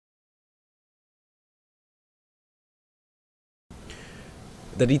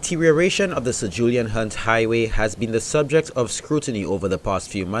The deterioration of the Sir Julian Hunte Highway has been the subject of scrutiny over the past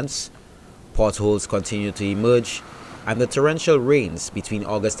few months. Potholes continue to emerge, and the torrential rains between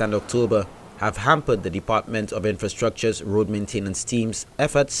August and October have hampered the Department of Infrastructure's road maintenance team's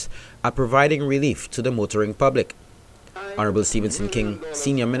efforts at providing relief to the motoring public. Honorable Stephenson King,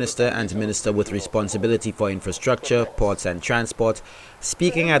 Senior Minister and Minister with responsibility for infrastructure, ports and transport,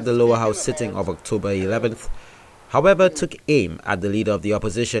 speaking at the Lower House sitting of October 11th, however, took aim at the Leader of the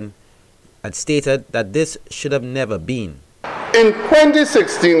Opposition and stated that this should have never been. In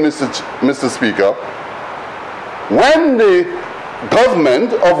 2016, Mr. Speaker, when the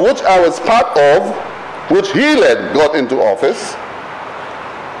government of which I was part of, which he led, got into office,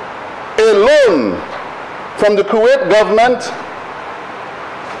 a loan from the Kuwait government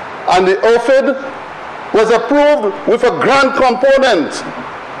and the OFID was approved with a grant component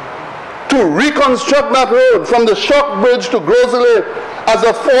to reconstruct that road from the Shock Bridge to Grosley as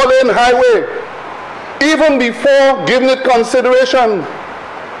a four-lane highway. Even before giving it consideration,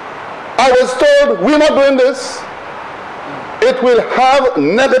 I was told, we're not doing this. It will have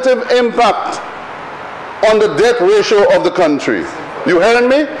negative impact on the debt ratio of the country. You hearing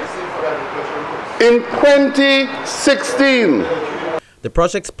me? In 2016. The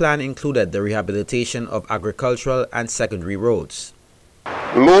project's plan included the rehabilitation of agricultural and secondary roads.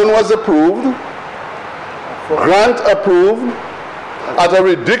 Loan was approved, grant approved at a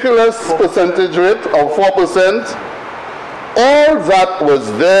ridiculous percentage rate of 4%. All that was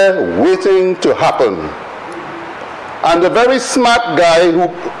there waiting to happen. And the very smart guy,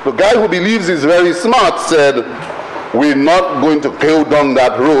 the guy who believes he's very smart, said, we're not going to go down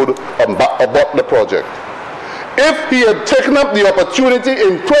that road about the project. If he had taken up the opportunity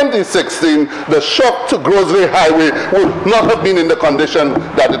in 2016, the Shock to Grosley Highway would not have been in the condition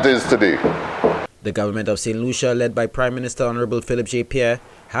that it is today. The government of St. Lucia, led by Prime Minister Honorable Philip J. Pierre,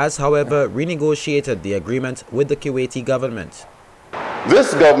 has, however, renegotiated the agreement with the Kuwaiti government.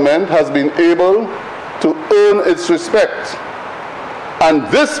 This government has been able to earn its respect. And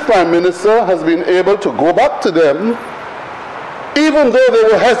this Prime Minister has been able to go back to them, even though they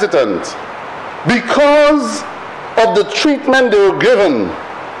were hesitant, because of the treatment they were given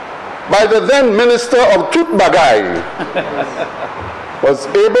by the then Minister of Tutbagai, was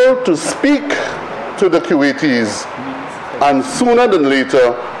able to speak to the Kuwaitis, and sooner than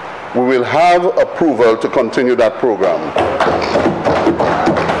later, we will have approval to continue that program.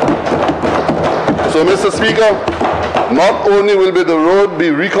 So, Mr. Speaker, not only will the road be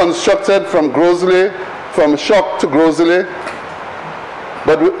reconstructed from Grosley, from Shock to Grosley,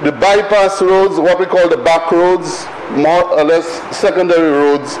 but the bypass roads, what we call the back roads, more or less secondary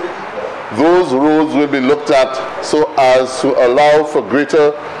roads, those roads will be looked at so as to allow for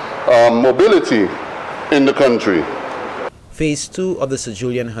greater mobility in the country. Phase 2 of the Sir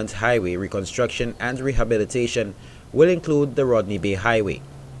Julian Hunte Highway reconstruction and rehabilitation will include the Rodney Bay Highway.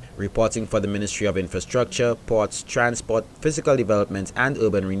 Reporting for the Ministry of Infrastructure, Ports, Transport, Physical Development and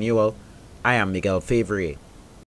Urban Renewal, I am Miguel Fevrier.